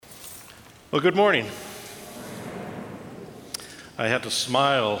Well, good morning. I had to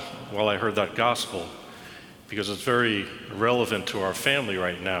smile while I heard that gospel because it's very relevant to our family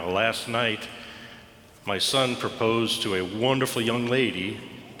right now. Last night, my son proposed to a wonderful young lady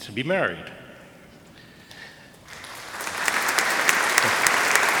to be married.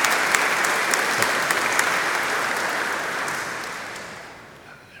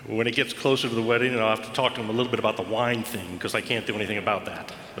 When it gets closer to the wedding, I'll have to talk to him a little bit about the wine thing because I can't do anything about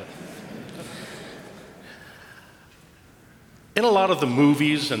that. But in a lot of the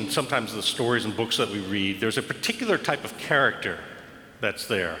movies and sometimes the stories and books that we read, there's a particular type of character that's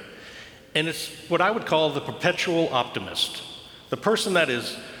there. And it's what I would call the perpetual optimist, the person that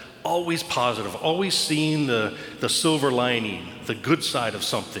is always positive, always seeing the silver lining, the good side of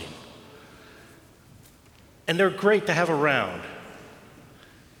something. And they're great to have around.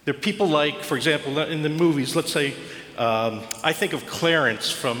 They're people like, for example, in the movies, let's say, I think of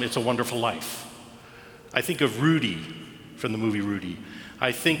Clarence from It's a Wonderful Life. I think of Rudy from the movie Rudy.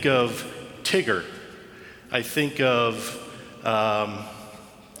 I think of Tigger. I think of,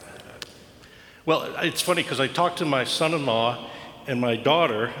 well, it's funny because I talked to my son-in-law and my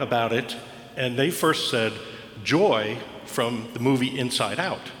daughter about it, and they first said Joy from the movie Inside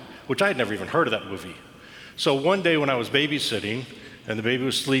Out, which I had never even heard of that movie. So one day when I was babysitting and the baby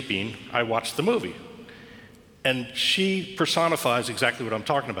was sleeping, I watched the movie. And she personifies exactly what I'm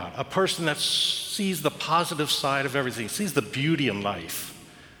talking about. A person that sees the positive side of everything, sees the beauty in life.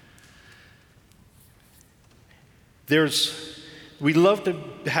 We love to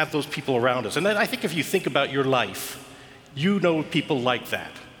have those people around us. And then I think if you think about your life, you know people like that.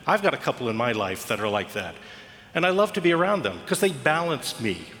 I've got a couple in my life that are like that. And I love to be around them because they balance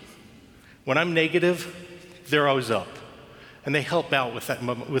me. When I'm negative, they're always up. And they help out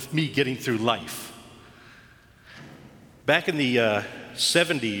with me getting through life. Back in the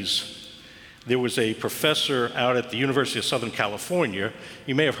 70s, there was a professor out at the University of Southern California.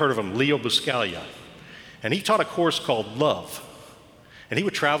 You may have heard of him, Leo Buscaglia. And he taught a course called Love. And he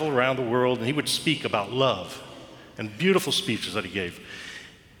would travel around the world and he would speak about love and beautiful speeches that he gave.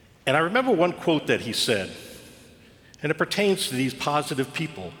 And I remember one quote that he said, and it pertains to these positive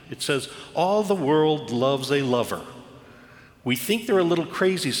people. It says, "All the world loves a lover. We think they're a little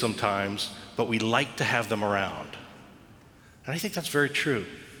crazy sometimes, but we like to have them around." And I think that's very true.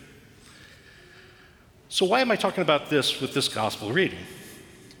 So why am I talking about this with this gospel reading?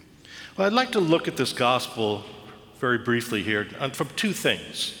 Well, I'd like to look at this gospel very briefly here from two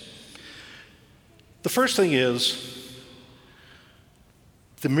things. The first thing is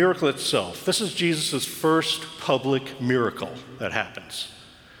the miracle itself. This is Jesus' first public miracle that happens.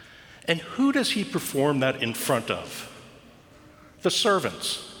 And who does he perform that in front of? The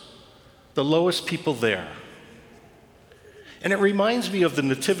servants, the lowest people there. And it reminds me of the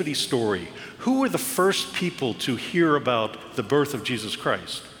nativity story. Who were the first people to hear about the birth of Jesus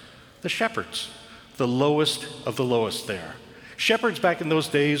Christ? The shepherds, the lowest of the lowest there. Shepherds back in those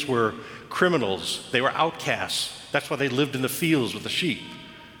days were criminals. They were outcasts. That's why they lived in the fields with the sheep.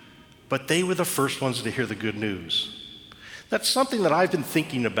 But they were the first ones to hear the good news. That's something that I've been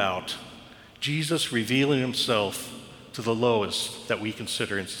thinking about. Jesus revealing himself to the lowest that we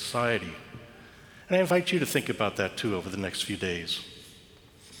consider in society. And I invite you to think about that too over the next few days.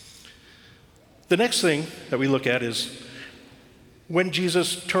 The next thing that we look at is when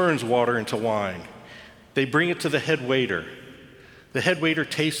Jesus turns water into wine, they bring it to the head waiter. The head waiter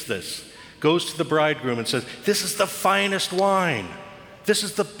tastes this, goes to the bridegroom and says, "This is the finest wine. This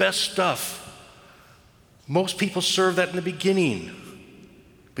is the best stuff. Most people serve that in the beginning,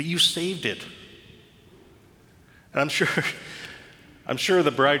 but you saved it." And I'm sure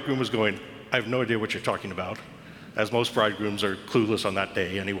the bridegroom was going, "I have no idea what you're talking about," as most bridegrooms are clueless on that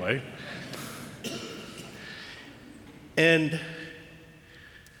day anyway. And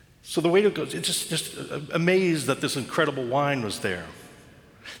so the waiter goes, it's just amazed that this incredible wine was there.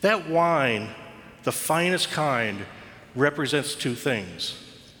 That wine, the finest kind, represents two things.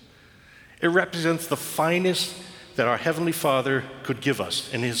 It represents the finest that our Heavenly Father could give us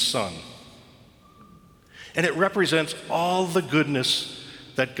in His Son. And it represents all the goodness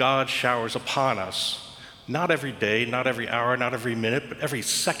that God showers upon us, not every day, not every hour, not every minute, but every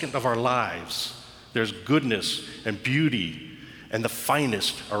second of our lives. There's goodness and beauty and the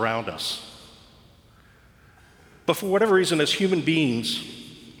finest around us. But for whatever reason, as human beings,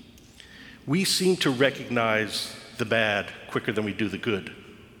 we seem to recognize the bad quicker than we do the good.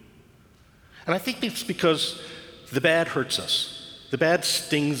 And I think it's because the bad hurts us. The bad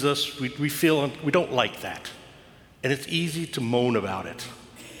stings us. We feel we don't like that. And it's easy to moan about it.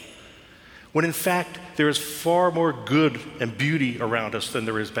 When in fact, there is far more good and beauty around us than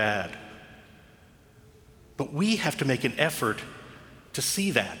there is bad. But we have to make an effort to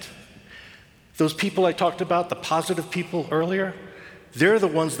see that. Those people I talked about, the positive people earlier, they're the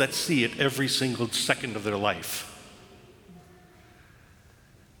ones that see it every single second of their life.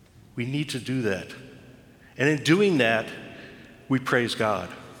 We need to do that. And in doing that, we praise God.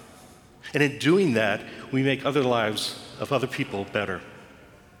 And in doing that, we make other lives of other people better.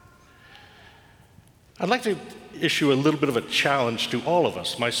 I'd like to issue a little bit of a challenge to all of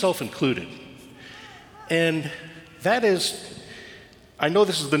us, myself included. And that is, I know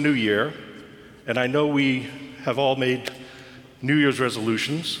this is the new year, and I know we have all made New Year's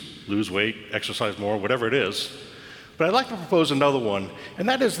resolutions, lose weight, exercise more, whatever it is. But I'd like to propose another one, and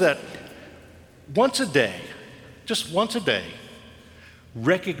that is that once a day, just once a day,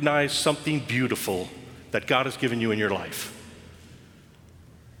 recognize something beautiful that God has given you in your life.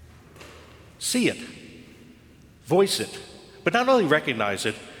 See it, voice it, but not only recognize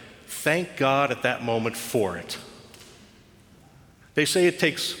it, thank God at that moment for it. They say it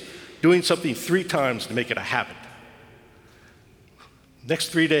takes doing something 3 times to make it a habit. Next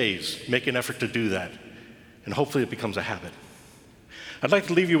 3 days, make an effort to do that, and hopefully it becomes a habit. I'd like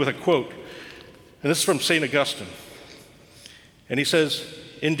to leave you with a quote, and this is from St. Augustine. And he says,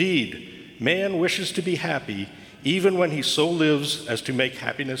 "Indeed, man wishes to be happy even when he so lives as to make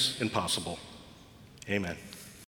happiness impossible." Amen.